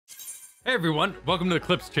Hey everyone, welcome to the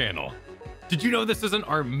Clips channel. Did you know this isn't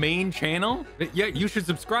our main channel? Yeah, you should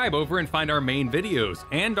subscribe over and find our main videos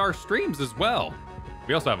and our streams as well.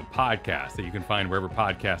 We also have a podcast that you can find wherever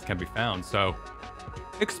podcasts can be found, so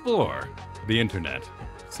explore the internet.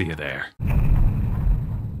 See you there.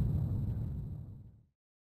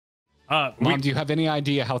 Mom, do you have any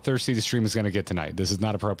idea how thirsty the stream is going to get tonight? This is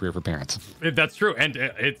not appropriate for parents. That's true, and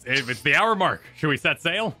it's the hour mark. Should we set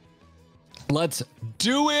sail? Let's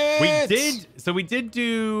do it! We did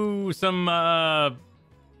do some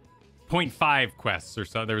 0.5 quests or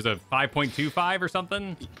so. There was a 5.25 or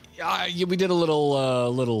something. Yeah, we did a little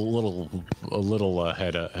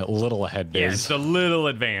ahead biz. Yeah, it's a little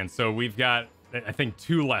advanced. So we've got, I think,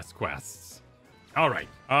 2 less quests. All right.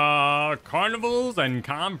 Carnivals and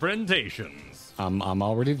confrontations. I'm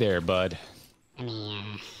already there, bud.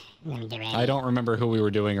 Let me get ready. I don't remember who we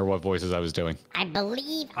were doing or what voices I was doing. I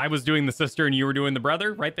believe I was doing the sister and you were doing the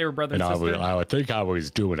brother, right? They were brother and sister. I think I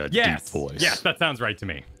was doing a deep voice. Yes, that sounds right to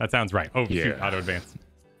me. That sounds right. Oh, yeah. Shoot, auto advance.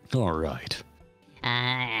 All right.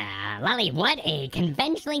 Lolly, what a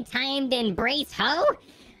conventionally timed embrace, ho!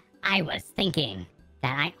 I was thinking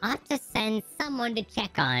that I ought to send someone to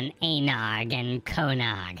check on Anog and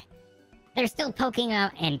Konog. They're still poking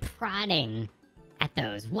out and prodding at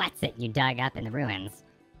those what's that you dug up in the ruins.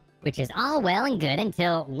 Which is all well and good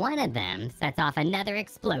until one of them sets off another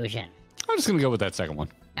explosion. I'm just going to go with that second one.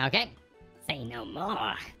 Okay. Say no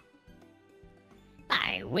more.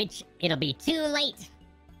 By which it'll be too late.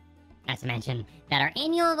 Not to mention that our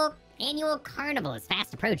annual carnival is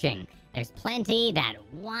fast approaching. There's plenty that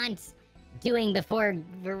want doing before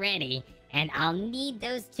we're ready, and I'll need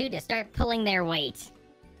those two to start pulling their weight.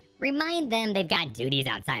 Remind them they've got duties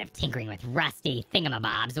outside of tinkering with rusty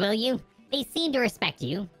thingamabobs, will you? They seem to respect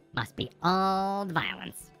you. Must be all the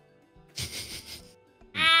violence.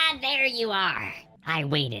 There you are. I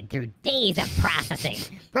waited through days of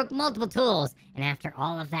processing, broke multiple tools, and after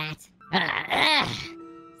all of that,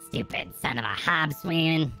 stupid son of a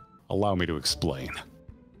hobswinging. Allow me to explain.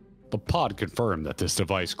 The pod confirmed that this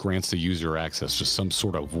device grants the user access to some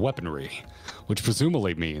sort of weaponry, which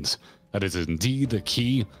presumably means that it is indeed the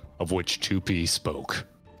key of which 2P spoke.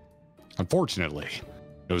 Unfortunately,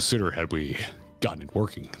 no sooner had we gotten it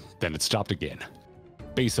working than it stopped again.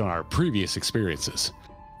 Based on our previous experiences,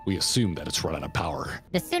 we assume that it's run out of power.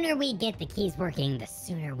 The sooner we get the keys working, the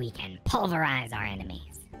sooner we can pulverize our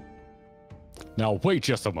enemies. Now wait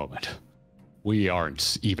just a moment. We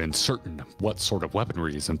aren't even certain what sort of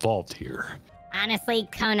weaponry is involved here. Honestly,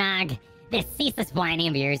 Konog, this ceaseless whining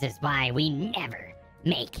of yours is why we never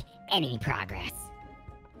make any progress.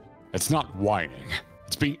 It's not whining.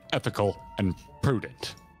 It's being ethical and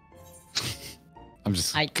prudent. I'm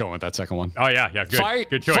just going with that second one. Oh, yeah, good.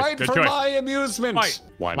 Good choice. Fight good for choice. my amusement. Fight.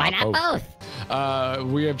 Why not both?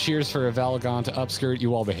 We have cheers for a Valgant upskirt.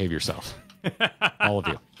 You all behave yourself. All of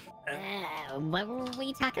you. What were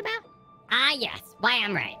we talking about? Ah, yes. Why,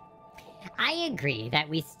 I'm right. I agree that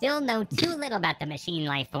we still know too little about the machine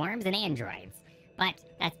life forms and androids, but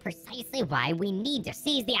that's precisely why we need to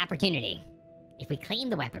seize the opportunity. If we claim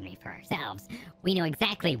the weaponry for ourselves, we know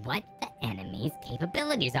exactly what the enemy's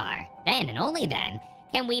capabilities are. Then, and only then,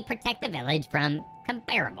 can we protect the village from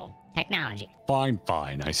comparable technology. Fine.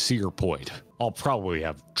 I see your point. I'll probably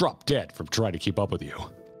have dropped dead from trying to keep up with you.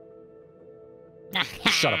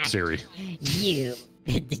 Shut up, Siri. You said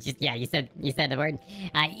the word.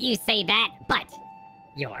 You say that, but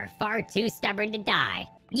you're far too stubborn to die.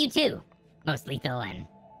 You too, most lethal and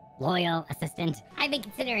loyal assistant. I've been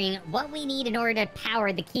considering what we need in order to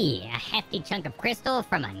power the key. A hefty chunk of crystal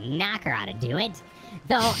from a knocker ought to do it.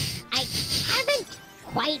 Though I haven't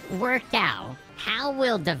quite worked out how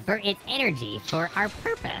we'll divert its energy for our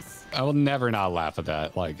purpose. I will never not laugh at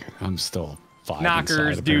that. Like, I'm still 5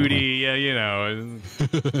 Knockers, inside, duty, you know.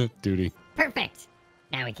 Duty. Perfect.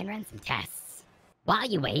 Now we can run some tests. While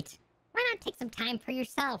you wait, why not take some time for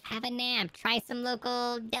yourself? Have a nap, try some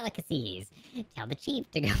local delicacies. Tell the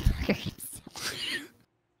chief to go fuck himself.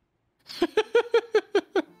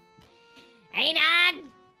 Hey, Nog!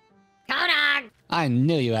 Konog! I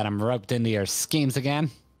knew you had him roped into your schemes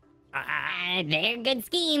again. They're good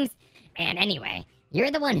schemes. And anyway,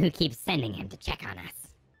 you're the one who keeps sending him to check on us.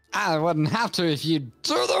 I wouldn't have to if you'd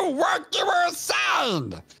do the work you were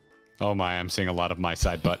assigned. Oh my, I'm seeing a lot of my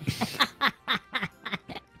side butt.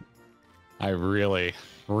 I really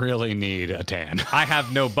need a tan. I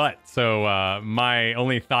have no butt, so my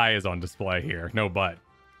only thigh is on display here. No butt.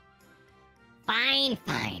 Fine.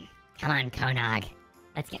 Come on, Konog.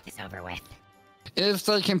 Let's get this over with. If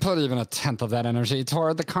they can put even 1/10 of that energy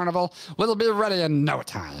toward the carnival, we'll be ready in no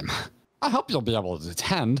time. I hope you'll be able to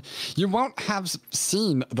attend. You won't have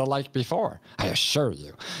seen the like before, I assure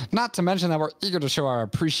you. Not to mention that we're eager to show our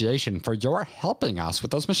appreciation for your helping us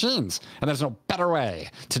with those machines. And there's no better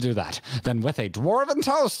way to do that than with a dwarven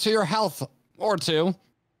toast to your health. Or two.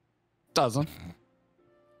 Dozen.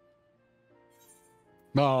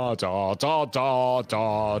 Da, da, da, da,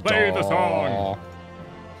 da, Play the song.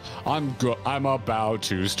 I'm about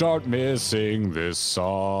to start missing this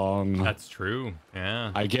song. That's true.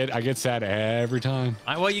 Yeah. I get sad every time.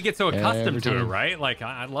 Well, you get so accustomed Every to it, time. right? Like,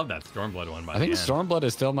 I love that Stormblood one. By I think the end. Stormblood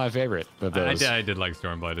is still my favorite of those. I did like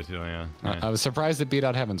Stormblood too. Yeah. I was surprised it beat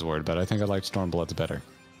out Heaven's Word, but I think I liked Stormblood's better.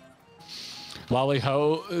 Lolly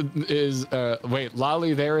Ho is wait,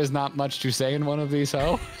 Lolly there is not much to say in one of these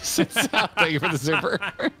ho. Thank you for the super.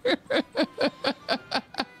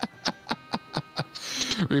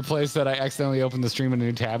 Replace that I accidentally opened the stream in a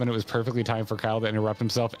new tab and it was perfectly timed for Kyle to interrupt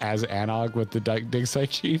himself as Anog with the dig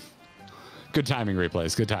site chief. Good timing,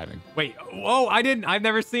 Replace. Good timing. Wait. Oh, I've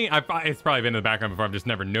never seen. It's probably been in the background before. I've just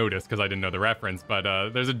never noticed because I didn't know the reference. But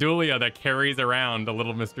there's a Dulia that carries around a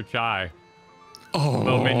little Mr. Chai. Oh,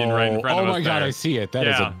 little minion right in front of us. Oh my god, there. I see it. That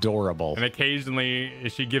is Yeah. adorable. And occasionally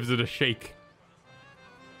she gives it a shake.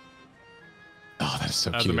 Oh, that is so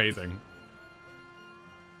That's cute. amazing.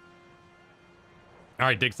 All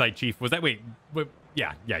right, dig site chief. Was that wait?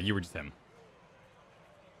 Yeah, you were just him.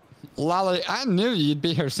 Lolly, I knew you'd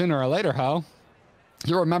be here sooner or later, ho.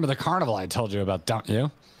 You remember the carnival I told you about, don't you?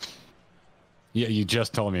 Yeah, you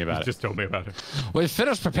just told me about it. Just told me about it. We've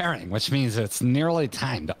finished preparing, which means it's nearly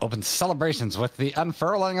time to open celebrations with the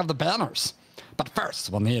unfurling of the banners. But first,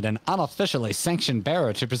 we'll need an unofficially sanctioned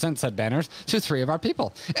bearer to present said banners to 3 of our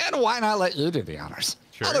people. And why not let you do the honors?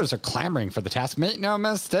 Sure. Others are clamoring for the task. Make no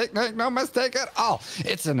mistake at all.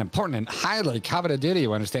 It's an important and highly coveted duty,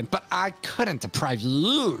 you understand, but I couldn't deprive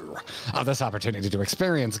you of this opportunity to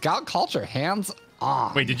experience Gaul culture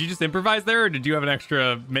hands-on. Wait, did you just improvise there, or did you have an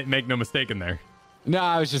extra make no mistake in there? No,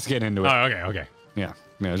 I was just getting into it. Oh, okay. Yeah,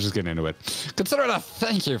 I was just getting into it. Consider it a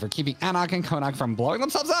thank you for keeping Anog and Konak from blowing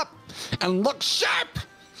themselves up. And look sharp!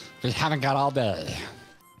 We haven't got all day.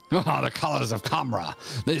 Oh, the colors of Kamra.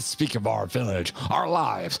 They speak of our village, our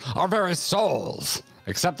lives, our very souls.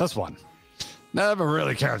 Except this one. Never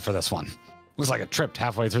really cared for this one. Looks like it tripped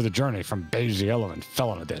halfway through the journey from beige yellow and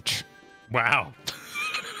fell in a ditch. Wow.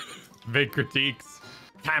 Big critiques.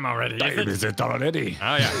 Time already. Damn, is it already?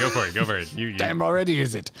 Oh yeah, go for it. You. Damn already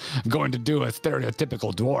is it. I'm going to do a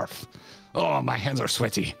stereotypical dwarf. Oh, my hands are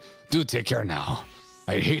sweaty. Do take care now.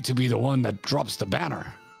 I hate to be the one that drops the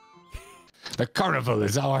banner. The carnival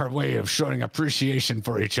is our way of showing appreciation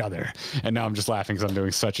for each other. And now I'm just laughing because I'm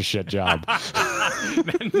doing such a shit job.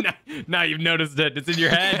 now you've noticed it. It's in your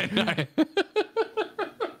head.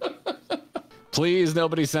 Please,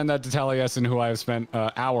 nobody send that to Taliesin, who I have spent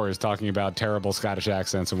hours talking about terrible Scottish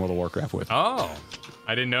accents in World of Warcraft with. Oh,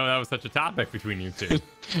 I didn't know that was such a topic between you two.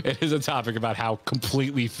 It is a topic about how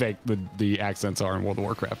completely fake the accents are in World of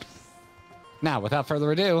Warcraft. Now, without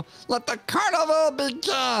further ado, let the carnival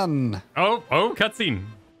begin! Oh, cutscene.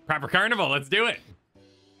 Proper carnival. Let's do it.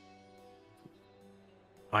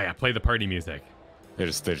 Oh yeah, play the party music. They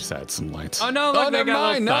just had some lights. Oh no, look, they never got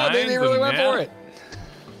mind. little No, they signs didn't really and- went yeah. for it.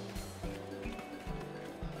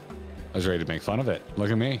 I was ready to make fun of it.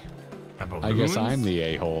 Look at me. I guess I'm the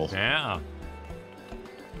a-hole. Yeah.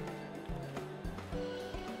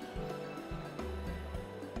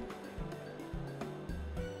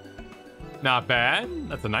 Not bad.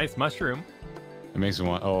 That's a nice mushroom. It makes me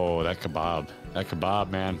want. Oh, that kebab. That kebab,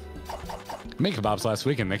 man. I made kebabs last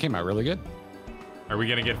week and they came out really good. Are we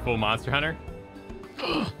gonna get full Monster Hunter?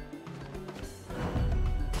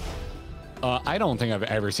 I don't think I've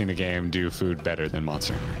ever seen a game do food better than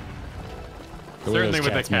Monster Hunter. The way Certainly those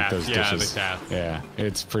with the cats make cats. those Yeah, dishes. the cats. Yeah,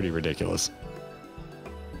 it's pretty ridiculous.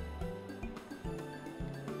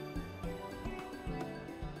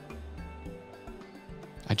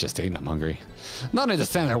 I just ate and I'm hungry. No need to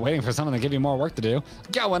stand there waiting for someone to give you more work to do.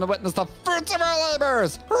 Go and witness the fruits of our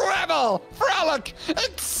labors! Revel, frolic,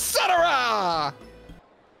 etc.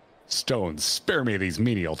 Stones, spare me these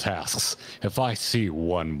menial tasks. If I see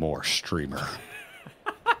one more streamer.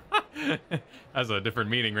 That's a different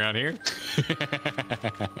meaning around here.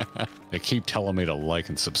 They keep telling me to like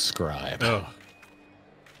and subscribe. Ugh.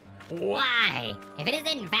 Why? If it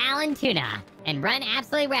isn't Val and Tuna, and run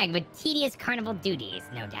absolutely ragged with tedious carnival duties,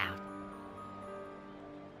 no doubt.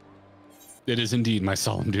 It is indeed my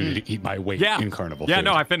solemn duty to eat my weight Yeah. in carnival Yeah, food.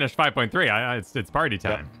 no, I finished 5.3. It's party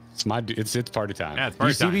time. It's party time. Yeah, it's party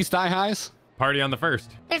you see time. these thigh highs? Party on the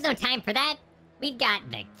first. There's no time for that. We've got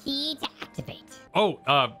the key to activate. Oh,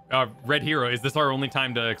 Red Hero, is this our only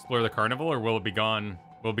time to explore the carnival, or will it be gone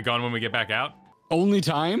We'll be gone when we get back out. Only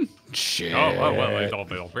time? Shit. Oh, well, it's all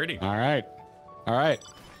pretty. All right. All right.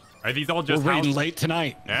 Are these all just We're raiding houses? late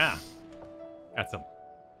tonight. Yeah. Got some.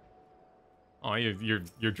 Oh, you're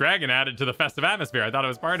dragging added to the festive atmosphere. I thought it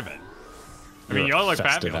was part of it. I mean, you all look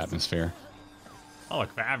festive fabulous. atmosphere. All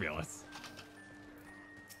look fabulous.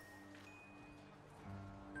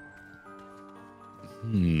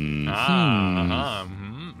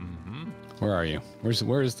 Where are you?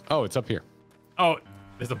 Where's? Oh, it's up here. Oh,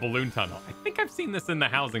 there's a balloon tunnel. I think I've seen this in the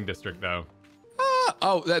housing district, though.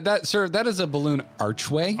 Sir, that is a balloon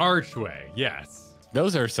archway. Archway, yes.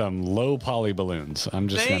 Those are some low poly balloons. I'm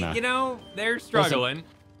just gonna. You know, they're struggling.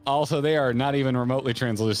 Also, they are not even remotely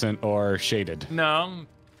translucent or shaded. No,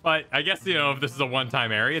 but I guess, you know, if this is a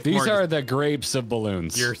one-time area, it's These more are the grapes of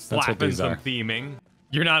balloons. you're That's what slapping these some are. theming.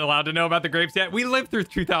 You're not allowed to know about the grapes yet. We lived through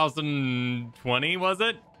 2020, was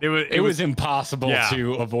it? It was impossible yeah.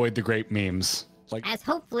 to avoid the grape memes. Like, As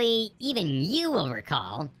hopefully even you will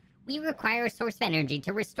recall, we require a source of energy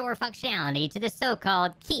to restore functionality to the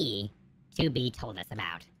so-called key to be told us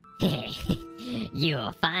about.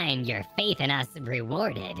 You'll find your faith in us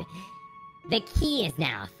rewarded. The key is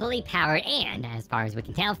now fully powered and, as far as we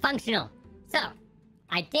can tell, functional. So,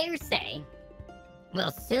 I dare say,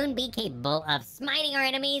 we'll soon be capable of smiting our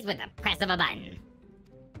enemies with a press of a button.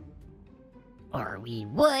 Or we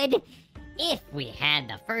would, if we had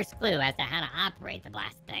the first clue as to how to operate the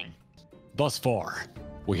blast thing. thus far,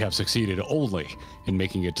 we have succeeded only in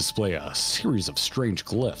making it display a series of strange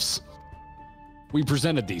glyphs. We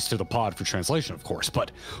presented these to the pod for translation, of course,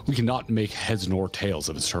 but we cannot make heads nor tails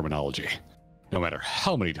of its terminology, no matter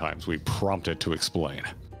how many times we prompt it to explain.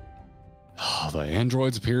 The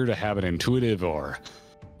androids appear to have an intuitive, or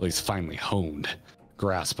at least finely honed,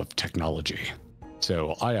 grasp of technology.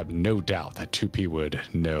 So I have no doubt that 2P would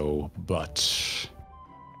know, but...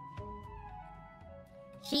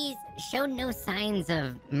 She's shown no signs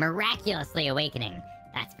of miraculously awakening,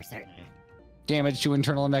 that's for certain. Damage to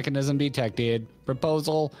internal mechanism detected.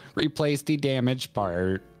 Proposal, replace the damaged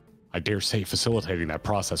part. I dare say facilitating that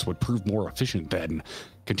process would prove more efficient than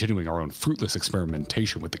continuing our own fruitless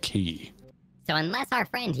experimentation with the key. So unless our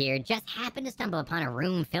friend here just happened to stumble upon a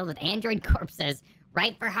room filled with android corpses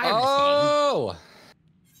ripe for harvesting... Oh!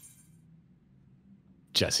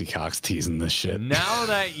 Jesse Cox teasing this shit. Now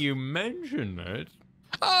that you mention it...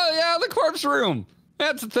 Oh yeah, the corpse room!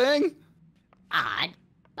 That's a thing! Odd,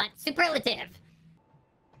 but superlative.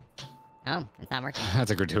 Oh, it's not working.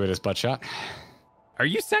 That's a gratuitous butt shot. Are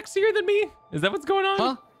you sexier than me? Is that what's going on?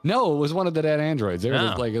 Huh? No, it was one of the dead androids. They were Oh.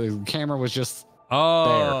 just, like, the camera was just...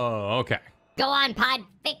 Oh, okay. Go on, pod,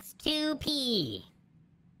 fix 2P.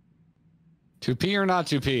 2P or not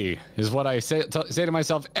 2P is what I say to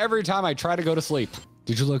myself every time I try to go to sleep.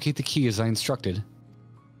 Did you locate the key as I instructed?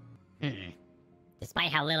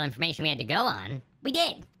 Despite how little information we had to go on, we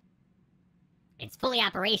did. It's fully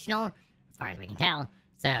operational, as far as we can tell.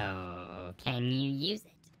 So, can you use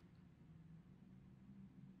it?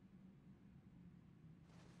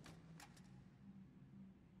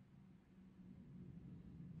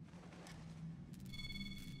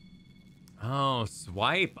 Oh,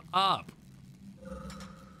 swipe up.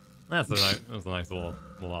 That's a nice little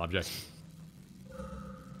object.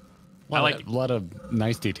 A lot of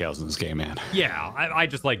nice details in this game, man. Yeah, I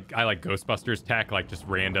like Ghostbusters tech, like just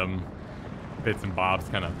random bits and bobs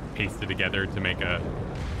kind of pasted together to make a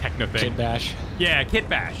techno thing. Kid Bash. Yeah, Kit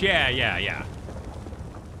Bash. Yeah.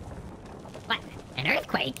 What? An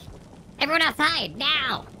earthquake? Everyone outside,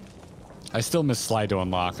 now! I still miss slide to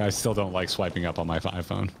unlock. I still don't like swiping up on my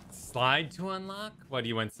iPhone. Slide to unlock? What,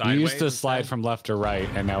 you went You sideways? used to slide instead? from left to right,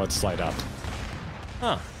 and now it's slide up.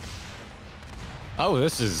 Huh. Oh,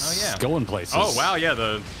 this is going places. Oh, wow,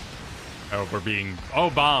 yeah, we're being... Oh,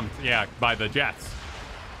 bombed, yeah, by the jets.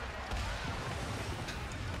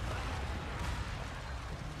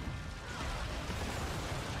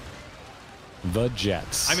 The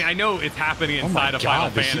jets. I mean, I know it's happening inside of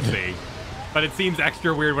Final Fantasy, but it seems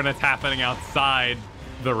extra weird when it's happening outside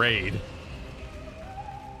the raid.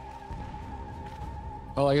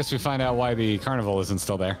 Well, I guess we find out why the carnival isn't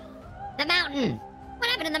still there. The mountain! What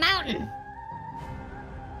happened to the mountain?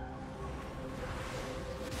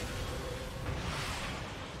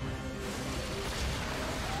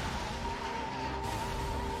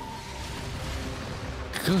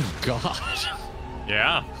 Good God.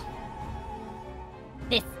 Yeah.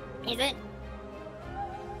 This isn't...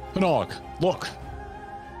 Nog, look.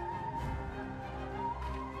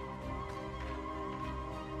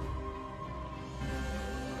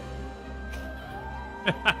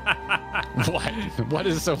 What? What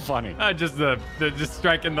is so funny? Just just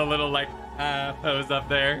striking the little like pose up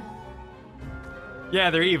there. Yeah,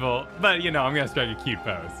 they're evil, but you know, I'm gonna strike a cute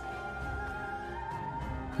pose.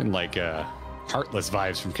 And like heartless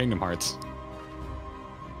vibes from Kingdom Hearts.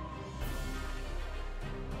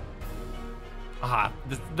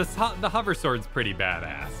 The hover sword's pretty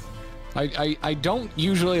badass. I don't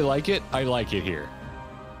usually like it. I like it here.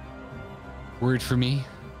 Word for me,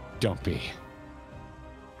 don't be.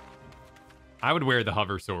 I would wear the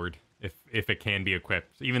hover sword if it can be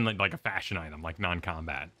equipped, even like a fashion item, like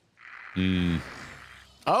non-combat.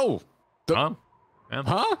 Oh. Huh? Yeah.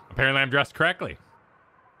 Huh? Apparently I'm dressed correctly.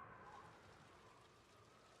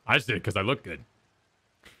 I just did it because I look good.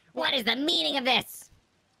 What is the meaning of this?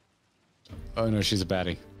 Oh no, she's a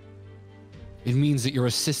baddie. It means that your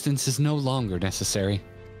assistance is no longer necessary.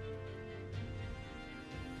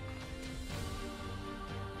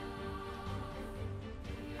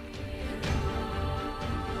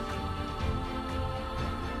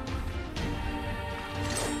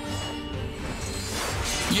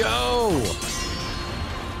 Yo!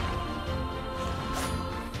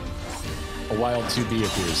 A wild 2B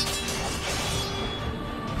appears.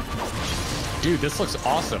 Dude, this looks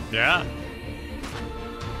awesome. Yeah.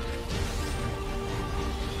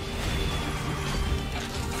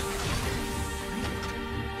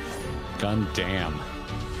 Gun damn.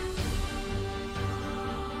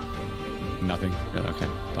 Nothing. Okay,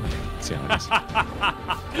 fine. Let's see how it is.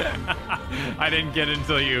 I didn't get it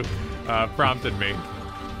until you prompted me.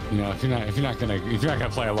 You know, if you're not gonna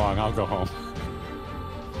play along, I'll go home.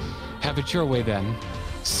 Have it your way then.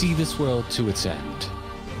 See this world to its end.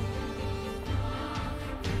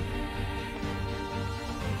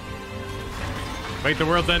 Wait, the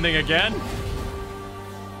world's ending again?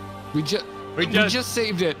 We just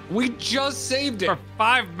saved it. We just saved it. For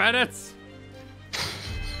 5 minutes?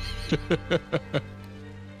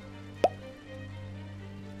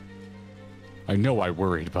 I know I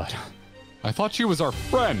worried, but I thought she was our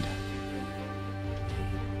friend.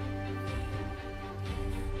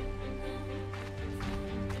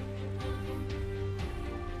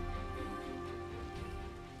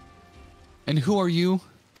 And who are you?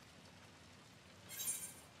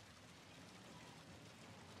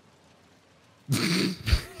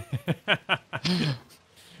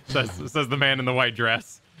 says the man in the white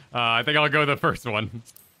dress. I think I'll go the first one.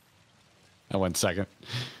 I went second.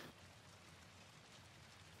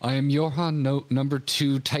 I am Johan Note number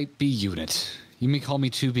 2 Type B unit. You may call me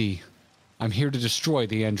 2B. I'm here to destroy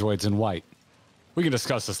the androids in white. We can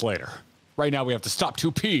discuss this later. Right now we have to stop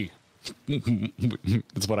 2P.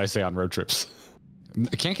 That's what I say on road trips.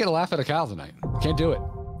 I can't get a laugh out of Cal tonight. Can't do it.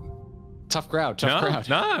 Tough crowd. Tough crowd.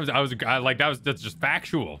 No, that's just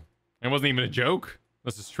factual. It wasn't even a joke.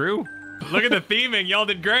 This is true. Look at the theming. Y'all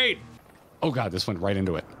did great. Oh god, this went right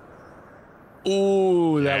into it.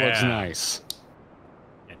 Ooh, that looks Yeah. nice.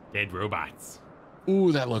 Yeah, dead robots.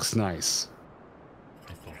 Ooh, that looks nice.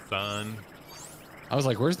 Nice little sun. I was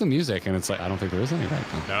like, where's the music? And it's like, I don't think there is any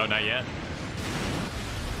right now. No, not yet.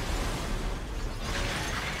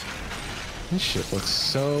 This shit looks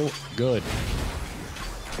so good.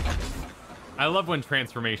 I love when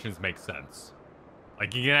transformations make sense.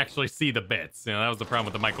 Like, you can actually see the bits. You know, that was the problem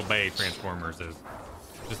with the Michael Bay Transformers, is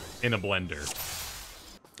just in a blender.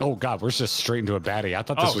 Oh god, we're just straight into a baddie. I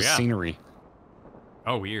thought this was scenery.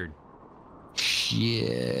 Oh, weird.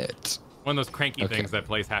 Shit. One of those cranky things that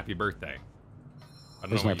plays Happy Birthday.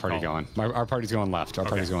 Where's my party going? Our party's going left. Our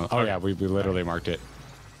party's going. Oh yeah, we literally marked it.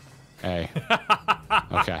 Hey.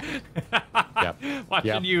 Okay. Yep.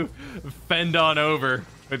 Watching you fend on over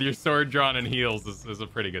with your sword drawn and heels is a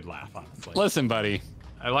pretty good laugh, honestly. Listen, buddy.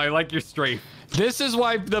 I like your strafe. This is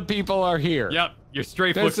why the people are here. Yep, your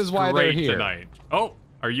strafe This looks is why great they're here. tonight. Oh,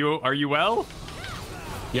 are you well?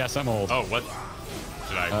 Yes, I'm old. Oh, what?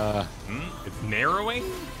 Should I? It's narrowing.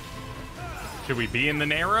 Should we be in the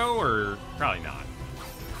narrow or probably not?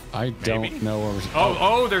 I don't know where we're...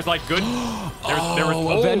 Oh, there's like good... there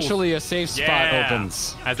was eventually a safe spot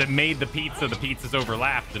opens. As it made the pizzas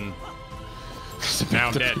overlapped and now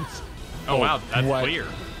I'm dead. Oh, wow, that's clear.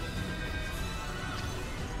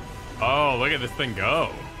 Oh, look at this thing go.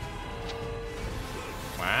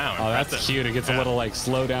 Wow, oh, impressive. that's cute. It gets a little like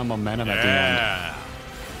slow down momentum at the end.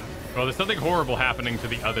 Well, there's something horrible happening to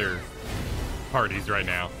the other parties right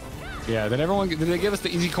now. Yeah, did they give us the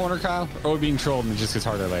easy corner, Kyle? Or are we being trolled and it just gets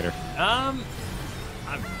harder later?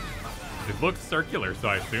 It looks circular, so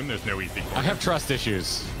I assume there's no easy corner. I have trust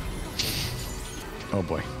issues. Oh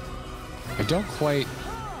boy. I don't quite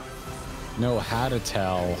know how to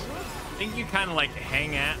tell. I think you kind of like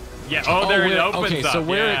hang at... Yeah, there it opens okay, up. so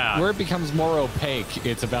where it becomes more opaque,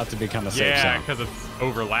 it's about to become a safe zone. Yeah, because it's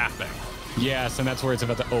overlapping. Yes, and that's where it's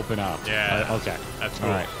about to open up. Yeah. Okay. That's cool.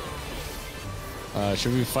 All right.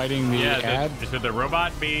 Should we be fighting the ad? Should the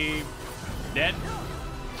robot be dead?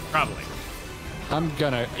 Probably. I'm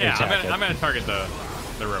gonna attack it. I'm gonna target the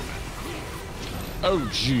robot. Oh,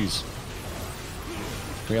 jeez.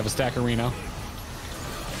 We have a stack of Reno.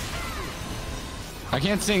 I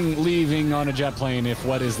can't sing leaving on a jet plane if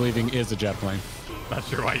what is leaving is a jet plane. Not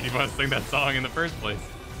sure why you want to sing that song in the first place.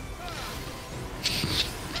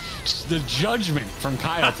 The judgment from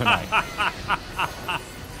Kyle tonight.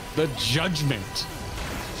 The judgment.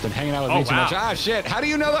 Been hanging out with me too much. Ah, shit. How do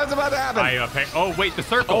you know that's about to happen? Oh, wait, the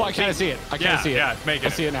circle. Oh, I kind of see it. I kind of see it. Yeah, it's making I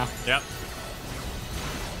see it now. Yep.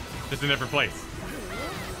 Just a different place.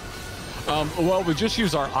 Well, we just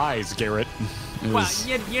use our eyes, Garrett. Well,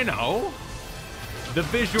 you know, the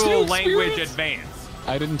visual language advanced.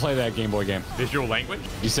 I didn't play that Game Boy game. Visual language?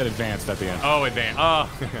 You said advanced at the end. Oh, advanced. Oh,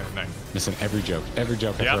 nice. Missing every joke. Every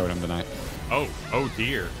joke I throw at him tonight. Oh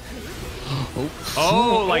dear.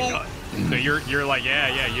 Oh, like, so you're like,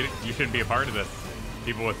 yeah, you shouldn't be a part of this.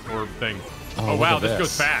 People with orb things. Oh wow, this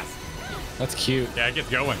goes fast. That's cute. Yeah, it gets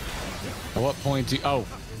going. At what point do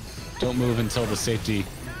don't move until the safety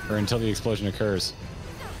or until the explosion occurs.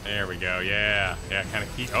 There we go. Yeah, kind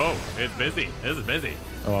of keep. Oh, it's busy. This is busy.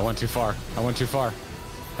 Oh, I went too far.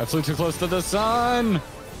 I flew too close to the sun.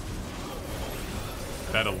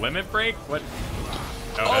 Is that a limit break? What?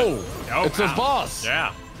 It's those balls.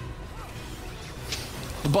 Yeah.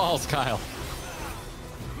 The balls, Kyle.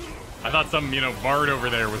 I thought some, Bard over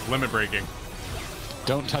there was limit breaking.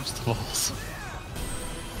 Don't touch the balls.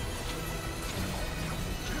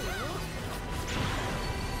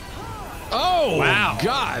 Oh, wow.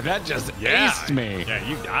 God, that just aced me. Yeah,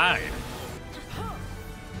 you died.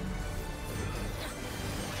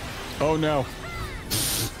 Oh, no.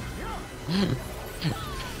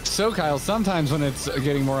 So, Kyle, sometimes when it's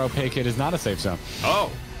getting more opaque, it is not a safe zone.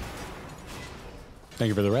 Oh. Thank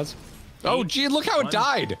you for the res. Oh, gee, look how it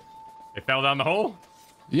died. It fell down the hole?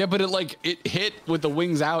 Yeah, but it hit with the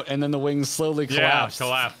wings out, and then the wings slowly collapsed. Yeah,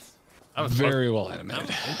 collapsed. That was very well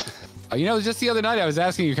animated. Just the other night, I was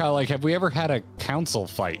asking you, Kyle, like, have we ever had a council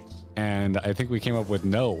fight? And I think we came up with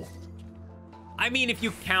no. I mean, if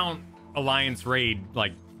you count Alliance Raid,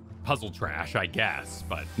 like, puzzle trash, I guess,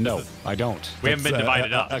 but no, I don't. We haven't been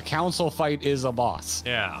divided up. A council fight is a boss.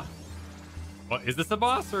 Yeah. Well, is this a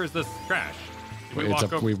boss or is this trash? We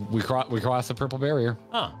crossed the purple barrier.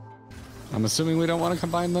 Huh. I'm assuming we don't want to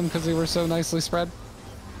combine them because they were so nicely spread.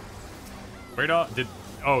 Wait, are they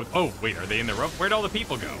in the rope? Where'd all the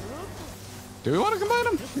people go? Do we want to combine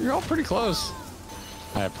them? You're all pretty close.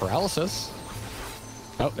 I have paralysis.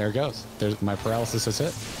 Oh, there it goes. There's my paralysis is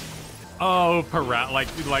hit. Oh, like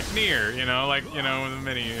NieR, the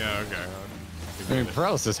mini. Okay. I mean,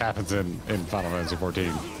 paralysis happens in Final Fantasy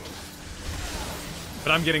 14.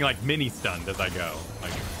 But I'm getting like mini stunned as I go.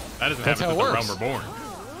 Like that doesn't happen since the Realm Reborn.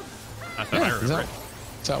 That's how I remember it.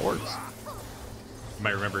 That's how it works. You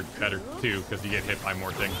might remember it better too, because you get hit by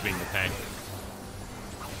more things being the tank.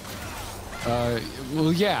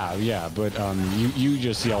 Well, yeah, but you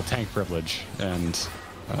just yell tank privilege and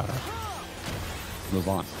move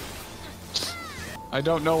on. I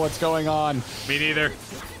don't know what's going on. Me neither.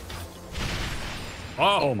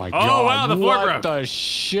 Oh my God! Oh wow, the floor broke. What the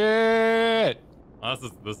shit? Oh,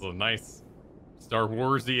 this is a nice Star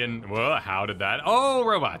Warsian. Well, how did that? Oh,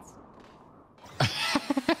 robots.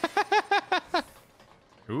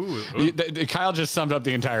 Ooh. Kyle just summed up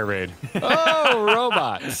the entire raid. Oh,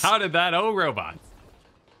 robots. How did that? Oh, robots.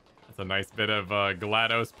 That's a nice bit of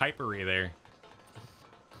GLaDOS pipery there.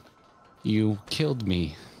 You killed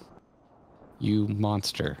me. You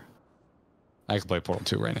monster. I can play Portal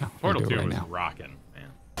 2 right now. Portal 2 is rocking,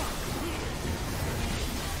 man.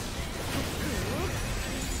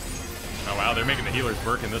 Oh, wow. They're making the healers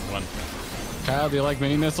work in this one. Kyle, do you like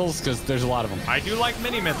mini missiles? Because there's a lot of them. I do like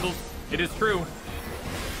mini missiles. It is true.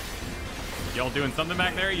 Y'all doing something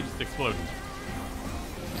back there? You just exploded.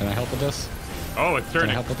 Can I help with this? Oh, it's turning.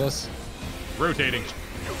 Can I help with this? Rotating.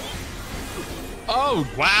 Oh,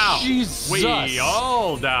 wow. Jesus. We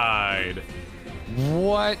all died.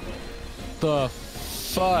 What the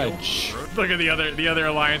fudge? Look at the other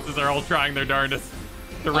alliances are all trying their darndest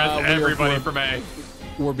to res everybody from A.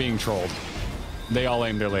 We're being trolled. They all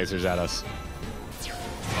aim their lasers at us.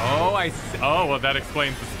 Oh, I see. Oh, well, that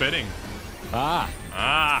explains the spinning. Ah.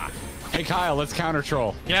 Hey, Kyle, let's counter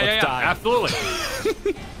troll. Yeah, die. Absolutely.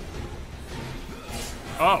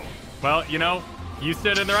 Oh, well, you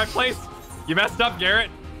stood in the right place. You messed up,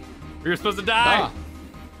 Garrett. We were supposed to die.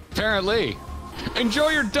 Apparently. Enjoy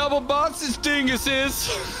your double bosses, dinguses.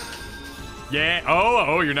 Yeah.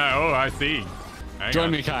 Oh, you're not. Oh, I see.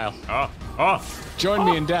 Join me, Kyle. Oh. Join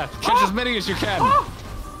me in death. Catch as many as you can.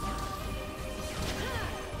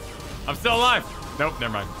 I'm still alive. Nope,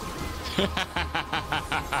 never mind.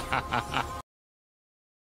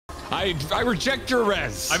 I reject your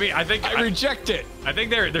res. I mean, I reject it. I think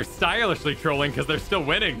they're stylishly trolling because they're still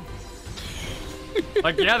winning.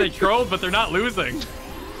 Like, yeah, they trolled, but they're not losing.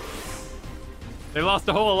 They lost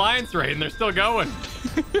a whole alliance raid and they're still going.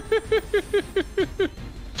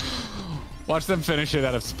 Watch them finish it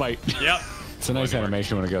out of spite. Yep. It's a nice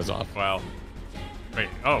animation when it goes off. Well, wait.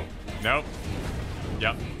 Oh, nope.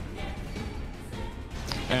 Yep.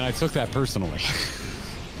 And I took that personally.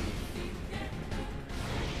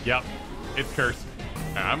 Yep. It's cursed.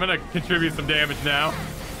 I'm gonna contribute some damage now.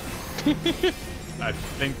 I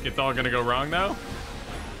think it's all gonna go wrong though.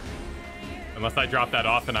 Unless I dropped that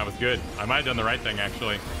off and I was good. I might have done the right thing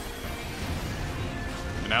actually.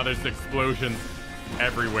 And now there's explosions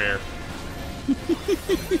everywhere.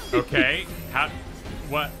 Okay. How?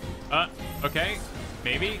 What? Okay.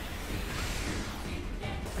 Maybe.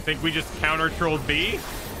 I think we just counter trolled B.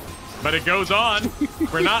 But it goes on.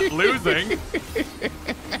 We're not losing.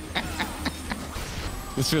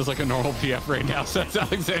 This feels like a normal PF right now, says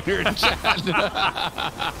Alexander in chat.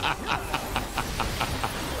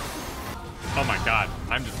 Oh my god.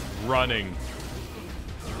 I'm just running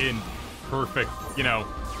in perfect, you know.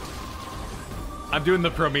 I'm doing the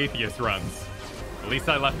Prometheus runs. At least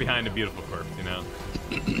I left behind a beautiful corpse, you know.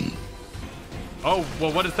 Oh,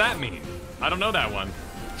 well, what does that mean? I don't know that one.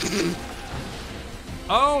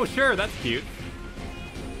 Oh, sure, that's cute.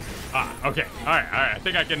 Ah, okay. All right. I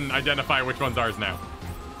think I can identify which one's ours now.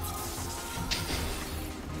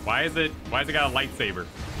 Why is it got a lightsaber?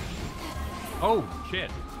 Oh,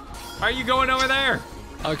 shit. Why are you going over there?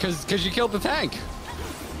 Because you killed the tank.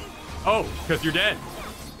 Oh, because you're dead.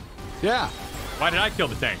 Yeah. Why did I kill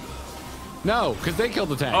the tank? No, because they killed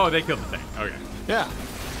the tank. Oh, they killed the tank. Okay. Yeah.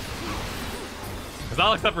 Because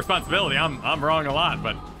I'll accept responsibility. I'm wrong a lot,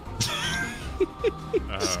 but...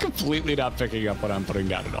 Just completely not picking up what I'm putting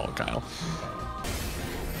down at all, Kyle.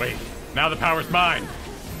 Wait, now the power's mine.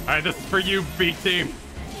 All right, this is for you, B team.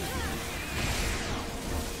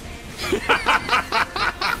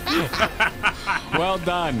 Well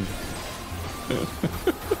done.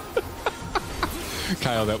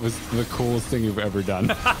 Kyle, that was the coolest thing you've ever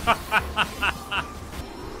done.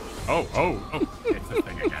 Oh, it's this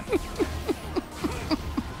thing again.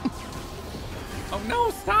 Oh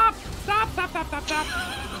no, stop. Stop.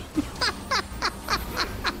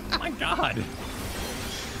 Oh my god.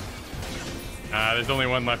 There's only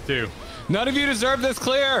one left too. None of you deserve this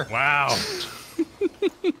clear. Wow.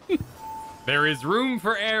 There is room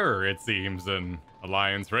for error, it seems, in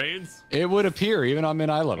alliance raids. It would appear, even on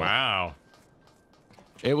mid-eye level. Wow.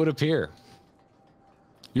 It would appear.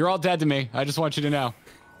 You're all dead to me. I just want you to know.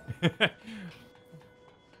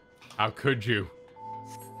 How could you?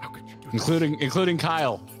 How could you do Including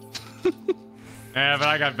Kyle. Yeah, but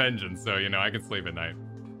I got vengeance, so, you know, I can sleep at night.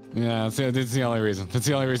 Yeah, that's the only reason. That's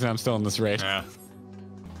the only reason I'm still in this raid. Yeah.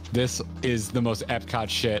 This is the most Epcot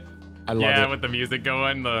shit. I love it. Yeah, with the music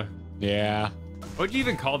going, Yeah. What'd you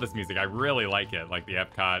even call this music? I really like it, like the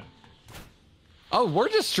Epcot. Oh, we're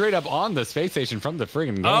just straight up on the space station from the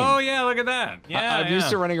friggin' game. Oh, yeah, look at that. Yeah, I'm used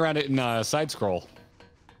to running around it in side scroll.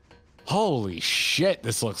 Holy shit,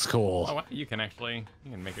 this looks cool. Oh, you can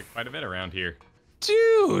make it quite a bit around here.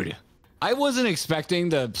 Dude, I wasn't expecting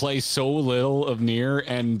to play so little of NieR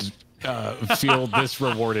and feel this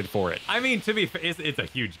rewarded for it. I mean, to be fair, it's a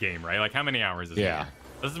huge game, right? Like, how many hours is it? Yeah.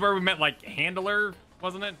 This is where we met, like, Handler,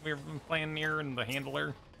 wasn't it? We were playing NieR and the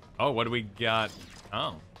Handler. Oh, what do we got?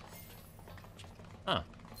 Oh. Huh.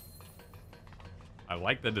 I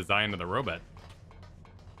like the design of the robot.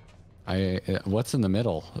 What's in the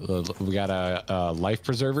middle? We got life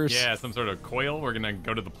preservers. Yeah, some sort of coil. We're gonna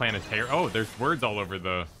go to the planetarium. Oh, there's words all over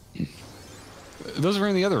the. Those were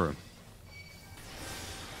in the other room.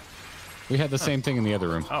 We had the same thing in the other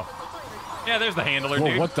room. Oh. Yeah, there's the handler, Whoa,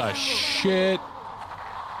 dude. what the shit?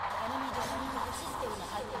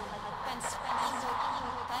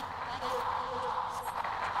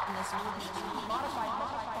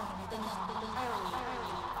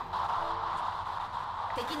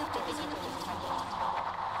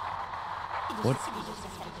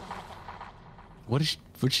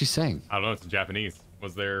 What's she saying? I don't know. It's in Japanese.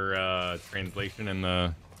 Was there translation in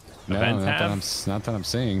the No, event tab? not that I'm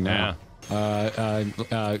seeing. No.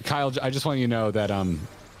 Yeah. Kyle, I just want you to know that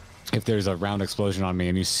if there's a round explosion on me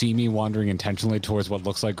and you see me wandering intentionally towards what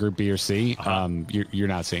looks like Group B or C, you're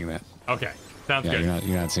not seeing that. Okay. Sounds good.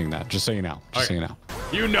 You're not seeing that. Just so you know. Just so you know.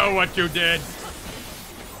 You know what you did.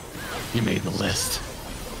 You made the list.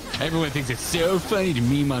 Everyone thinks it's so funny to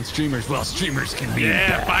meme on streamers. Well, streamers can be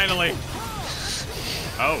Yeah, bad. finally.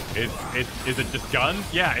 Oh, is it just guns?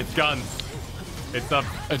 Yeah, it's guns. It's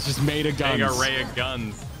just made of guns. Big array of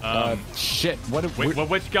guns. Shit.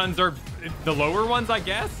 Which guns are the lower ones? I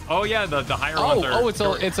guess. Oh yeah, the higher ones are. Oh,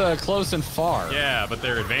 it's a close and far. Yeah, but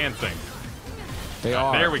they're advancing. They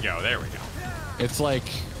are. There we go. There we go. It's like,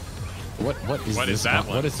 what is What this? is that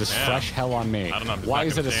one? What is this fresh hell on me? I don't know. I'm just Why not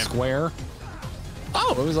is it a gonna stand. square?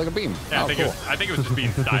 Oh, it was like a beam. Yeah, oh, I think it was just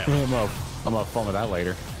being stylish. I'm gonna film that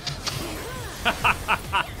later.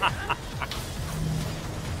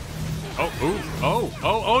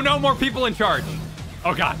 Oh no, more people in charge.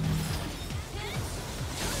 Oh god.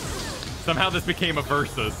 Somehow this became a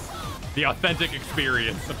versus. The authentic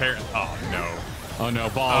experience, apparently. Oh no. Oh no,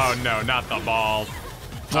 balls. Oh no, not the balls.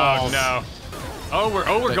 Balls. Oh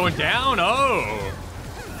no. We're going down. Oh.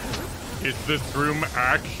 Is this room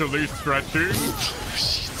actually stretching?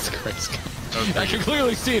 Jesus Christ. I can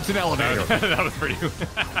clearly see it's an elevator. That was pretty.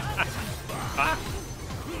 Ah.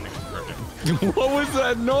 What was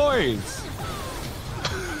that noise?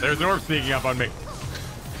 There's an orb sneaking up on me.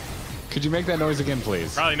 Could you make that noise again,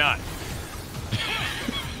 please? Probably not.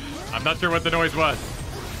 I'm not sure what the noise was.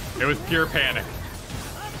 It was pure panic.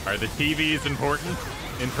 Are the TVs important?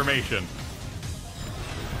 Information.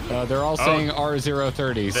 They're all saying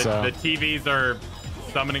R030, so... The TVs are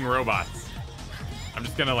summoning robots. I'm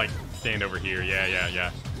just gonna, like, stand over here. Yeah.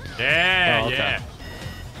 Yeah, Oh, okay. yeah.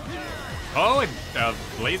 Oh, and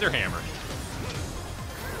laser hammer.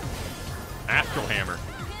 Astral hammer.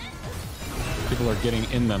 People are getting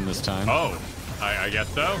in them this time. Oh, I guess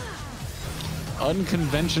so.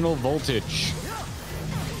 Unconventional voltage.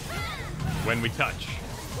 When we touch.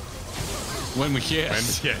 When we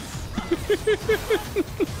kiss. When we kiss.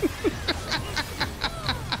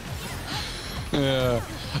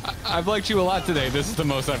 I've liked you a lot today. This is the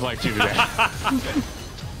most I've liked you today.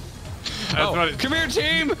 Come here,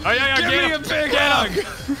 team! Oh, yeah, Give me a big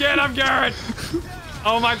hug! Get him, Garrett!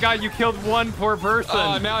 Oh my god, you killed one poor person.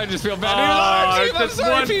 Oh, now I just feel bad. Oh, just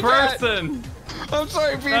one person. I'm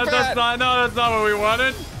sorry, Pete. That's not what we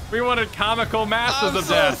wanted. We wanted comical masses of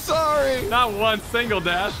death. Sorry. Not one single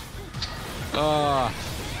death.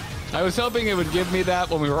 I was hoping it would give me that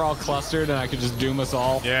when we were all clustered and I could just doom us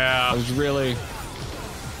all. Yeah. I was really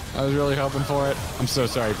hoping for it. I'm so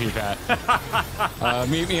sorry, P-Pat.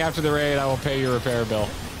 Meet me after the raid. I will pay your repair bill.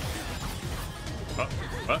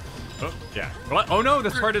 Yeah. What? Oh no,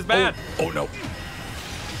 this part is bad. Oh no.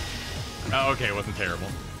 Oh, okay, it wasn't terrible.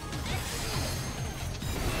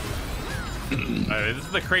 This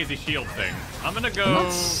is the crazy shield thing. I'm gonna go. I'm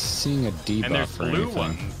not seeing a debuff and there's or blue anything.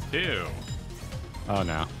 ones too. Oh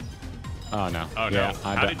no. Oh no. Oh no. Yeah,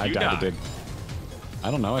 How did you die? Did. I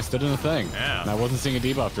don't know. I stood in a thing. Yeah. And I wasn't seeing a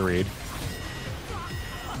debuff to read.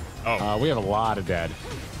 Oh. We have a lot of dead.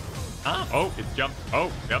 Huh? Oh, it's jumped.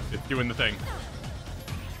 Oh, yep, it's doing the thing.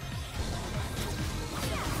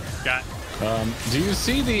 Got. Do you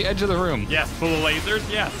see the edge of the room? Yes, full of lasers.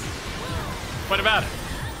 Yes. What about it?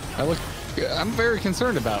 I'm very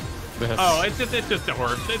concerned about this. Oh, it's just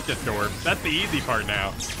orbs. It's just orbs. That's the easy part now.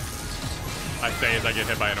 I say as I get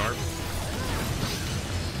hit by an orb.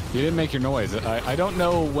 You didn't make your noise. I don't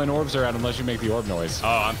know when orbs are out unless you make the orb noise. Oh,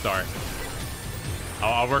 I'm sorry.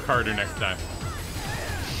 I'll work harder next time.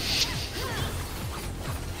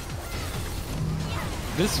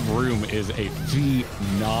 This room is a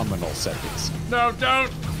phenomenal set piece. No,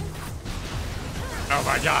 don't. Oh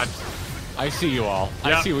my god. I see you all.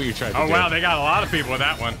 Yep. I see what you tried to do. Oh wow, they got a lot of people with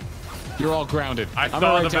that one. You're all grounded. I I'm saw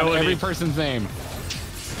gonna the write down ability. every person's name.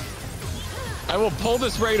 I will pull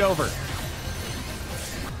this raid over.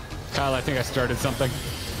 Kyle, I think I started something.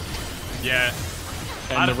 Yeah.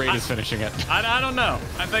 And the raid is finishing it. I don't know.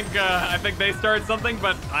 I think they started something,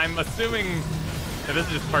 but I'm assuming that this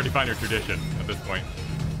is just party finder tradition at this point.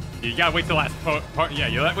 You gotta wait till last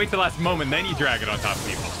wait till last moment, then you drag it on top of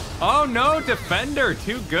people. Oh no, defender,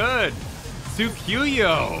 too good.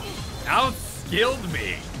 Tsukuyo outskilled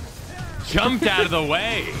me. Jumped out of the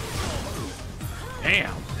way.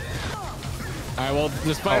 Damn. All right, well,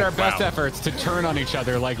 despite our best wow. efforts to turn on each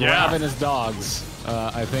other like ravenous dogs,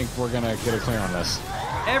 I think we're gonna get a clear on this.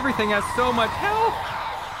 Everything has so much health.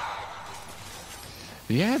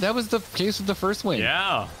 Yeah, that was the case with the first wing.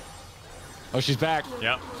 Yeah. Oh, she's back.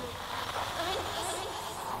 Yep.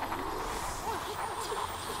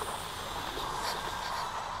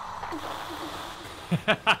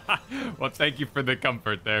 Well, thank you for the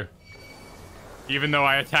comfort there. Even though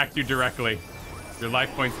I attacked you directly. Your life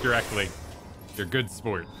points directly. You're good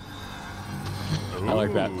sport. Ooh. I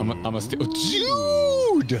like that. I'm a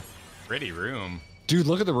dude! Pretty room. Dude,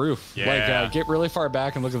 look at the roof. Yeah. Like, get really far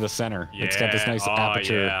back and look at the center. Yeah. It's got this nice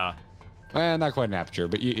aperture. Yeah. Not quite an aperture,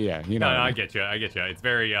 but yeah, you know. No, what I I mean. get you. I get you. It's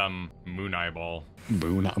very moon eyeball.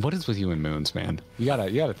 Moon. What is with you and moons, man? You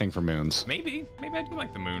gotta think for moons. Maybe I do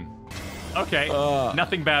like the moon. Okay,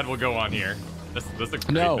 nothing bad will go on here. This looks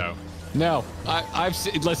great though. No. I've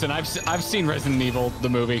seen Resident Evil the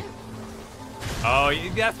movie. Oh,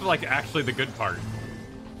 that's like actually the good part.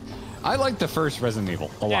 I like the first Resident Evil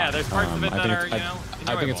a lot. Yeah, there's parts of it that are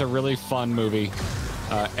I think it's a really fun movie.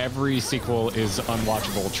 Every sequel is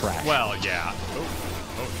unwatchable trash. Well, yeah.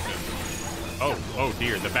 Oh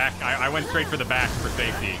dear, the back. I went straight for the back for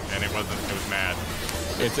safety, and it was mad.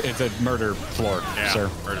 It's a murder floor, Yeah, sir.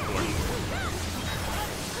 murder floor.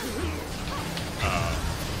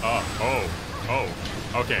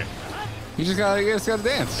 Okay. You just gotta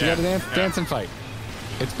dance. You Yeah, gotta yeah. dance and fight.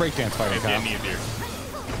 It's breakdance fighting, It's Kyle. getting easier.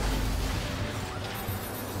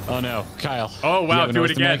 Oh no, Kyle. Oh Do you wow, have a do it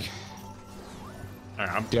noise to again. make? All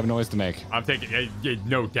right, Do you have a noise to make? I'm taking,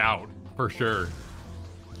 no doubt, for sure.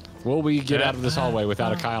 Will we get out of this hallway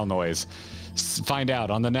without a Kyle noise? Find out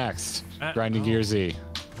on the next Grinding Gear Z.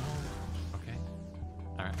 Okay.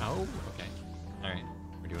 All right. Oh, okay. All right.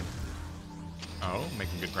 We're doing. Oh,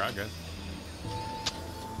 making good progress.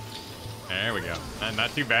 There we go.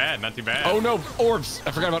 Not too bad. Not too bad. Oh no, orbs!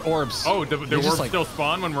 I forgot about orbs. Oh, the They're orbs just like- still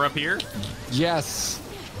spawn when we're up here? Yes.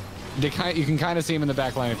 You can kind of see them in the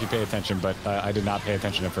back line if you pay attention, but I did not pay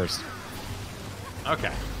attention at first.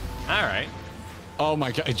 Okay. All right. Oh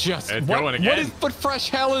my god! It's going again. What fresh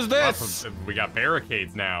hell is this? We got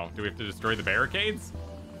barricades now. Do we have to destroy the barricades?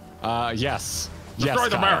 Yes. Destroy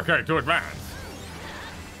the Kyle. barricade to advance.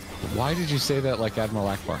 Why did you say that like Admiral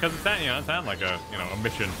Akbar? Because it sounds like a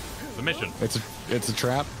mission. It's a mission. It's a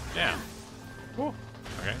trap. Yeah. Cool.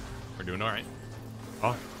 Okay. We're doing all right.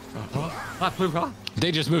 Oh.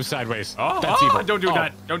 They just move sideways. Oh, That's evil. don't do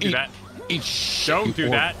that. Don't do eat- that. Eat shit. Don't you do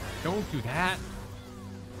orb. that. Don't do that.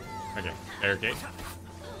 Okay. Barricade.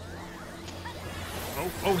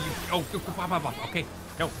 Okay.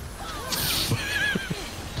 Go.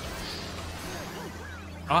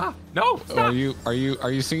 No. Stop. Are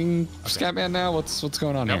you singing Scatman now? What's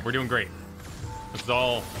going on No, here? we're doing great. This is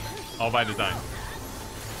all by design.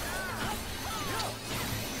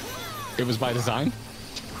 It was by design.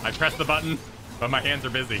 I pressed the button, but my hands are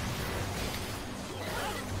busy.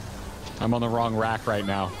 I'm on the wrong rack right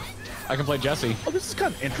now. I can play Jesse. Oh, this is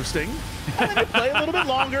kind of interesting. And then you play a little bit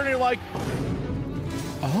longer, and you're like,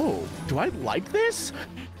 oh, do I like this?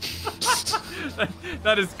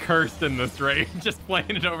 That is cursed in this rate. Just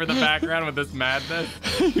playing it over the background with this madness.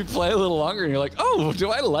 You play a little longer, and you're like, oh, do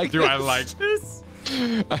I like Do this? I like this?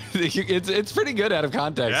 I think it's pretty good out of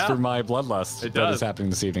context Yeah. for my bloodlust It that does. is happening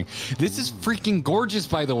this evening. This is freaking gorgeous,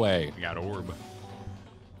 by the way. We got orb.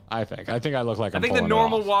 I think I look like I I'm think the pulling it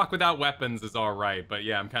normal off. walk without weapons is all right, but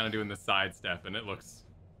yeah, I'm kind of doing the sidestep, and it looks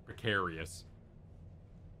precarious.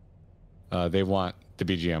 They want the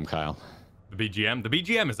BGM, Kyle. The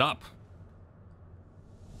BGM is up.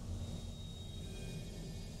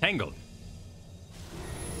 Tangled.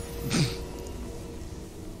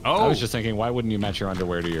 I was just thinking, why wouldn't you match your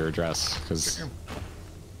underwear to your dress? Because it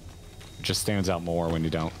just stands out more when you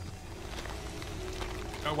don't.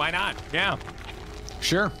 Oh, why not? Yeah.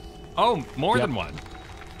 Sure. Oh, more Yep. than one.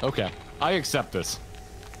 Okay. I accept this.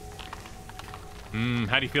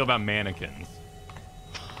 How do you feel about mannequins?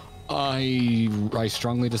 I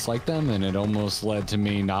strongly dislike them, and it almost led to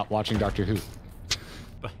me not watching Doctor Who. What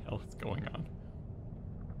the hell is going on?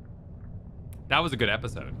 That was a good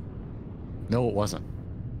episode. No, it wasn't.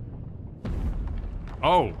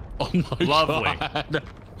 Oh, Oh my lovely. God.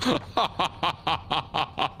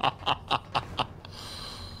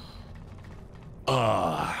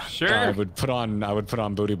 Sure. I would put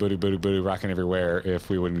on booty rocking everywhere if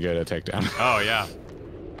we wouldn't get a takedown. Oh, yeah.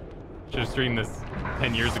 Should have streamed this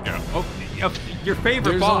 10 years ago. Oh, your favorite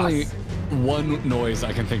There's boss. only one noise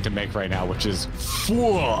I can think to make right now, which is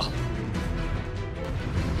 "Fwah."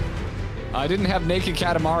 I didn't have Naked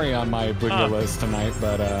Katamari on my video list tonight,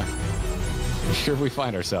 but here we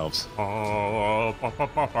find ourselves. Ooh,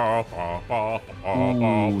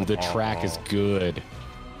 the track is good.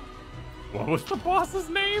 What was the boss's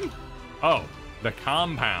name? Oh, the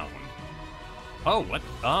compound. Oh, what?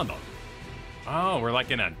 Oh, no. Oh, we're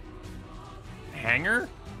like in a hangar?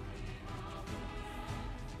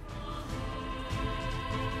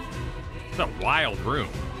 It's a wild room.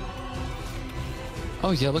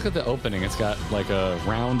 Oh yeah, look at the opening. It's got like a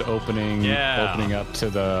round opening, Yeah. opening up to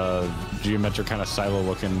the geometric kind of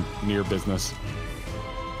silo-looking NieR business.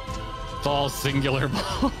 It's all singular.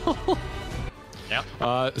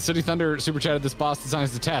 Yep. City Thunder super chatted, this boss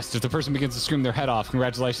designs the test. If the person begins to scream their head off,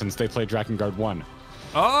 congratulations, they played Drakengard 1.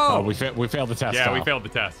 Oh, we failed the test. yeah, Kyle. we failed the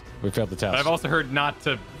test. We failed the test. But I've also heard not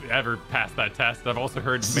to ever pass that test. I've also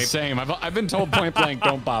heard It's the same. I've been told point blank,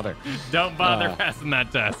 don't bother. don't bother passing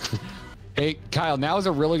that test. Hey, Kyle, now is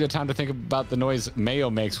a really good time to think about the noise Mayo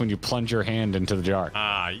makes when you plunge your hand into the jar.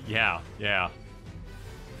 Yeah.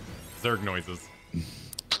 Zerg noises.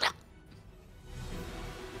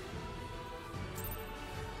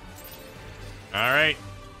 All right.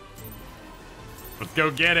 Let's go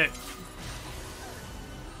get it.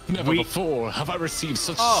 Never before have I received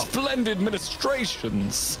such splendid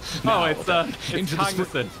ministrations. Now, It's into the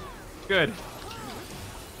cognizant. Good.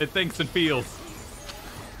 It thinks and feels.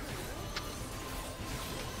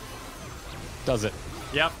 Does it?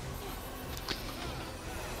 Yep.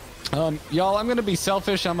 Y'all, I'm gonna be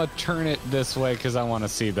selfish. I'm gonna turn it this way because I want to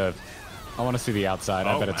see the outside.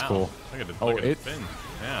 I bet it's cool. Look at it. Oh, Look at it it spin.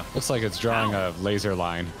 Yeah. looks like it's drawing a laser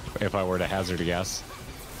line. If I were to hazard a guess.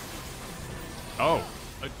 Oh.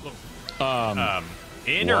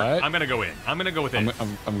 In or what? I'm gonna go in. I'm gonna go with it.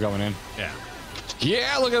 I'm going in. Yeah.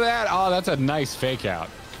 Yeah, look at that. Oh, that's a nice fake out.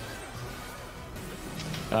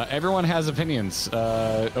 Everyone has opinions.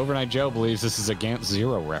 Overnight Joe believes this is a Gantz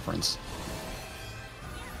Zero reference.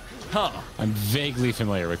 Huh. I'm vaguely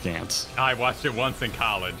familiar with Gantz. I watched it once in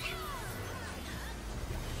college.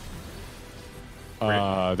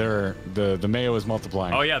 The Mayo is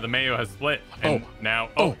multiplying. Oh yeah, the Mayo has split. And now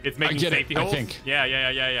it's making safety holes. I think.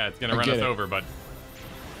 Yeah. It's gonna run us over, but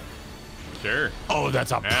sure. Oh,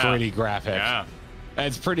 that's a pretty graphic. Yeah.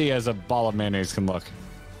 As pretty as a ball of mayonnaise can look.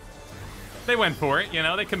 They went for it,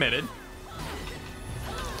 they committed.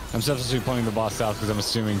 I'm substituting pointing the boss south because I'm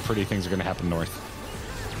assuming pretty things are going to happen north.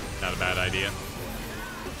 Not a bad idea.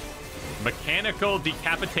 Mechanical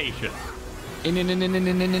decapitation. In.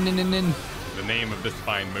 The name of this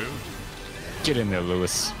fine move. Get in there,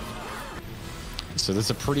 Lewis. So there's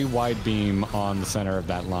a pretty wide beam on the center of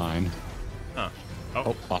that line. Huh.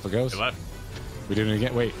 Oh, off it goes. It left. We did it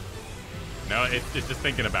again. Wait. No, it's just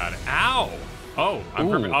thinking about it. Ow! Oh, I'm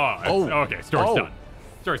Ooh. perfect. Okay. Story's done.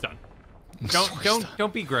 Story's done.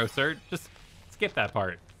 Don't be gross, sir. Just skip that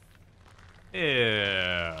part. Ew.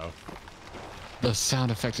 The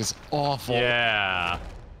sound effect is awful. Yeah.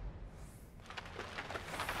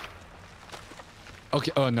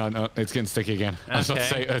 Okay. Oh no, it's getting sticky again. I was about to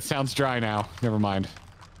say it sounds dry now. Never mind.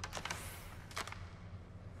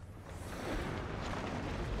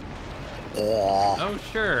 Oh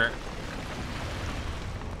sure.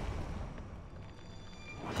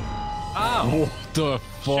 Oh. What the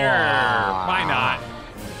fuck? Sure. Why not?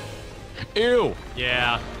 Ew.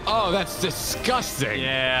 Yeah. Oh, that's disgusting.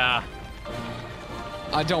 Yeah.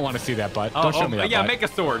 I don't want to see that butt. Don't show me that yeah, butt. make a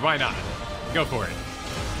sword. Why not? Go for it.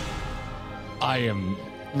 I am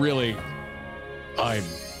really...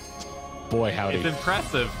 Boy, howdy. It's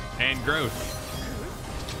impressive and gross.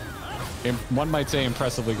 One might say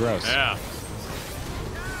impressively gross. Yeah.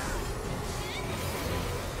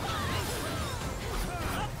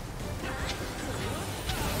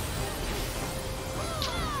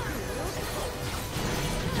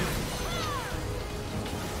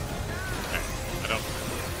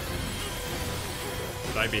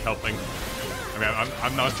 I'd be helping. I mean,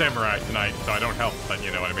 I'm not a samurai tonight, so I don't help, but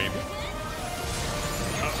you know what I mean.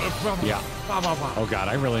 Yeah. Oh god,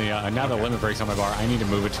 I really, now the limit breaks on my bar, I need to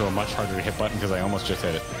move it to a much harder to hit button because I almost just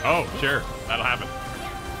hit it. Oh, sure. That'll happen.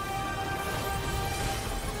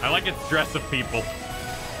 I like its dress of people.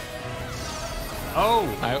 Oh!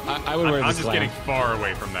 I would wear this I'm just glam. getting far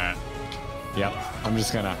away from that. Yep. I'm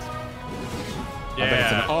just gonna...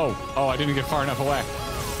 Yeah. Oh, I didn't get far enough away.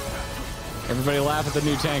 Everybody laugh at the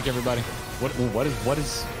new tank, everybody. What is...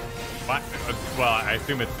 What? Well, I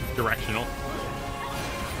assume it's directional.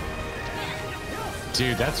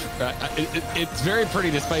 Dude, that's... it's very pretty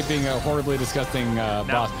despite being a horribly disgusting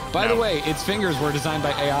boss. By the way, its fingers were designed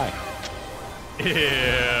by AI. Ew.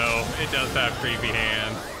 It does have creepy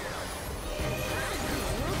hands.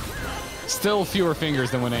 Still fewer fingers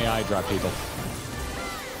than when AI dropped people.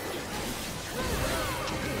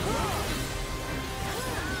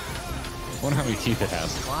 I wonder how many teeth it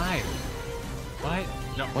has. Why? What?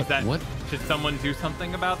 No, What? Should someone do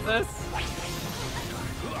something about this?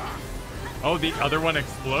 Oh, the other one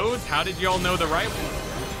explodes? How did y'all know the right one?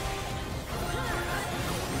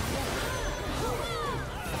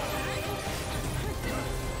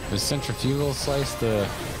 The centrifugal slice,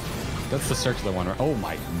 that's the circular one. Oh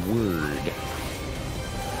my word.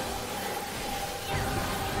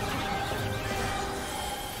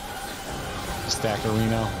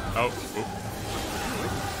 Stackerino. Oh.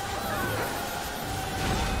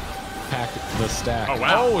 Pack the stack. Oh,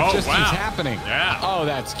 wow. Oh, it Oh, just wow. keeps happening. Yeah. Oh,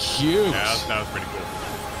 that's cute. Yeah, that was pretty cool.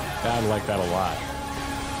 I like that a lot.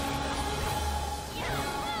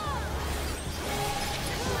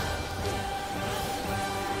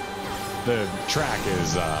 the track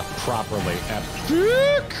is properly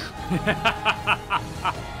epic.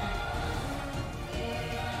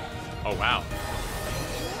 Oh, wow.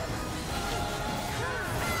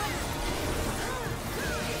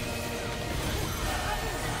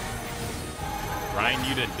 Grind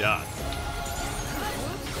you to dust.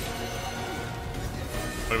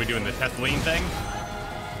 What are we doing, the Tesleen thing?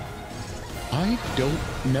 I don't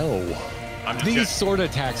know. These sword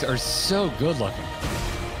attacks are so good looking.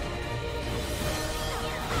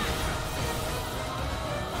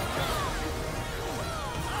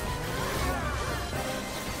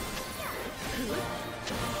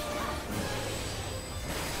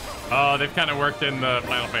 Oh, they've kind of worked in the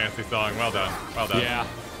Final Fantasy song. Well done. Well done. Yeah.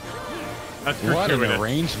 That's What an gratuitous.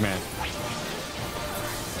 arrangement.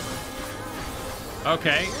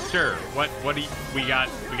 Okay, sure. What do we got?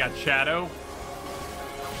 We got Shadow.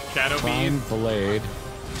 Shadow Prime Beam. Blade.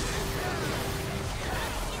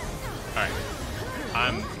 All right.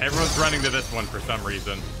 Everyone's running to this one for some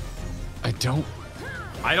reason. I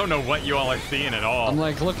don't know what you all are seeing at all. I'm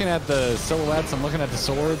like looking at the silhouettes, I'm looking at the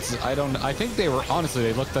swords. I think they were, honestly,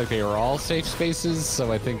 they looked like they were all safe spaces,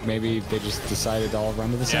 so I think maybe they just decided to all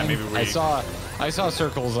run to the same. maybe we... I saw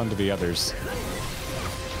circles under the others.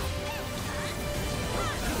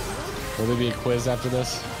 Will there be a quiz after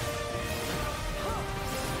this?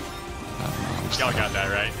 I don't know. Y'all got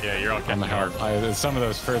that right? Yeah, you're all catching hard. Some of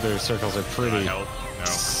those further circles are pretty No.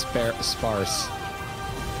 sparse.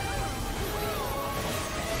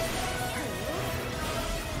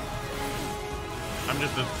 I'm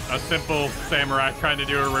just a simple samurai trying to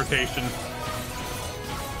do a rotation.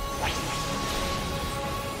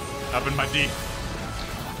 Up in my deep.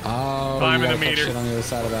 Oh, Climbing you the gotta meter. shit on the other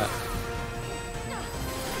side of that.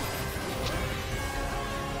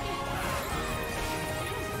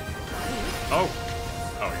 Oh.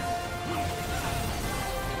 Oh,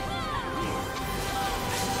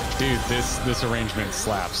 yeah. Dude, this arrangement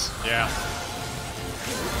slaps. Yeah.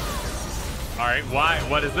 All right, why?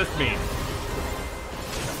 What does this mean?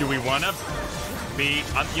 Do we want to be...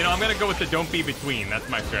 I'm going to go with the don't be between. That's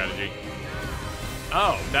my strategy.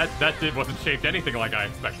 Oh, that wasn't shaped anything like I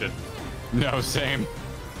expected. No, same.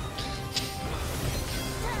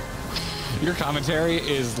 Your commentary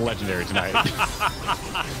is legendary tonight.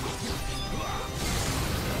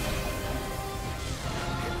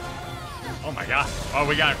 Oh my god. Oh,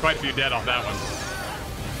 we got quite a few dead off that one.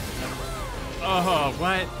 Oh,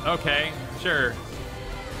 what? Okay, sure.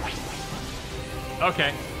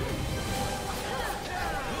 Okay.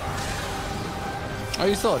 Oh,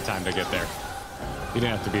 you still have time to get there. You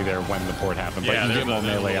didn't have to be there when the port happened, but you get more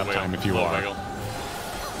melee uptime if you are. Wiggle.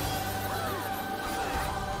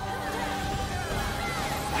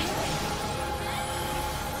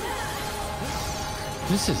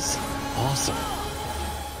 This is awesome.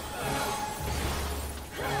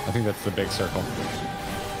 I think that's the big circle.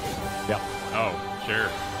 Yep. Oh, sure.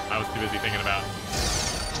 I was too busy thinking about...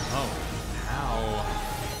 Oh, how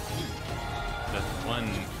does one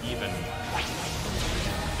even...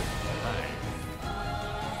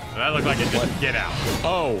 That looked like it just get out.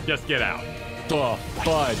 Oh. Just get out. The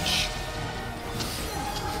fudge.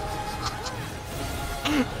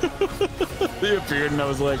 He appeared and I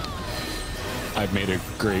was like, I've made a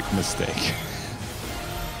great mistake.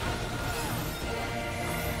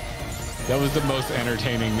 That was the most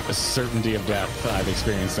entertaining certainty of death I've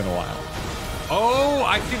experienced in a while. Oh,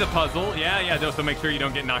 I see the puzzle. Yeah. So make sure you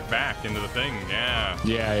don't get knocked back into the thing. Yeah.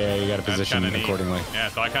 Yeah, you got to position it accordingly. Yeah,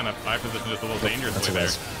 so I positioned just a little dangerously there.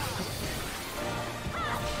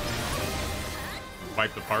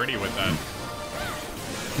 Wipe the party with that.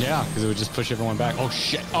 Yeah, because it would just push everyone back. Oh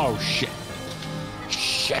shit! Oh shit!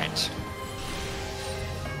 Shit!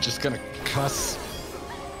 Just gonna cuss.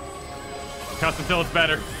 Cuss until it's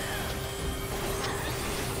better. Do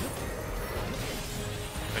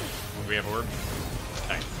we have orb?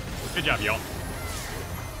 Nice. Good job, y'all.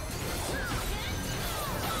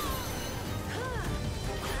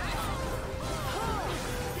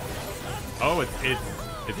 Oh, it's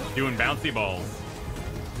doing bouncy balls.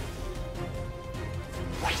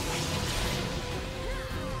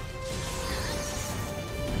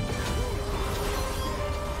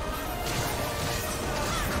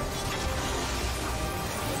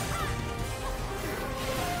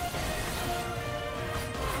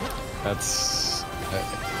 That's...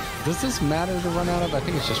 does this matter to run out of? I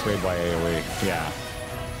think it's just raid by AoE. Yeah.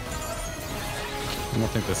 I don't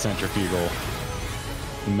think the centrifugal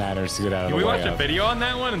matters to get out of the way. Can we watch a video on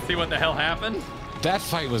that one and see what the hell happened? That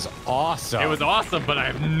fight was awesome. It was awesome, but I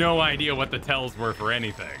have no idea what the tells were for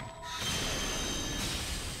anything.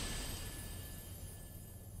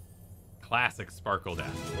 Classic Sparkle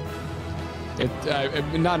Death.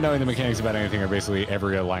 Not knowing the mechanics about anything are basically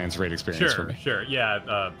every Alliance raid experience for me. Sure.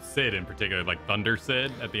 Yeah, Sid in particular, like Thunder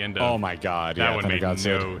Sid at the end of. Oh my god, that yeah, one Thunder made God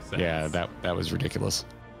Sid. no sense. Yeah, that was ridiculous.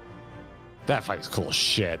 That fight was cool as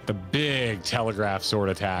shit. The big telegraph sword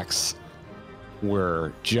attacks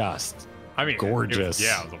were just gorgeous.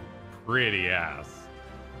 It was a pretty ass.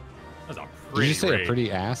 That was a pretty. Did you say raid. a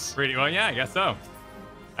pretty ass? Pretty well, yeah, I guess so.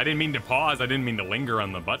 I didn't mean to pause. I didn't mean to linger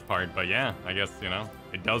on the butt part, but yeah, I guess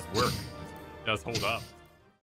it does work. It does hold up.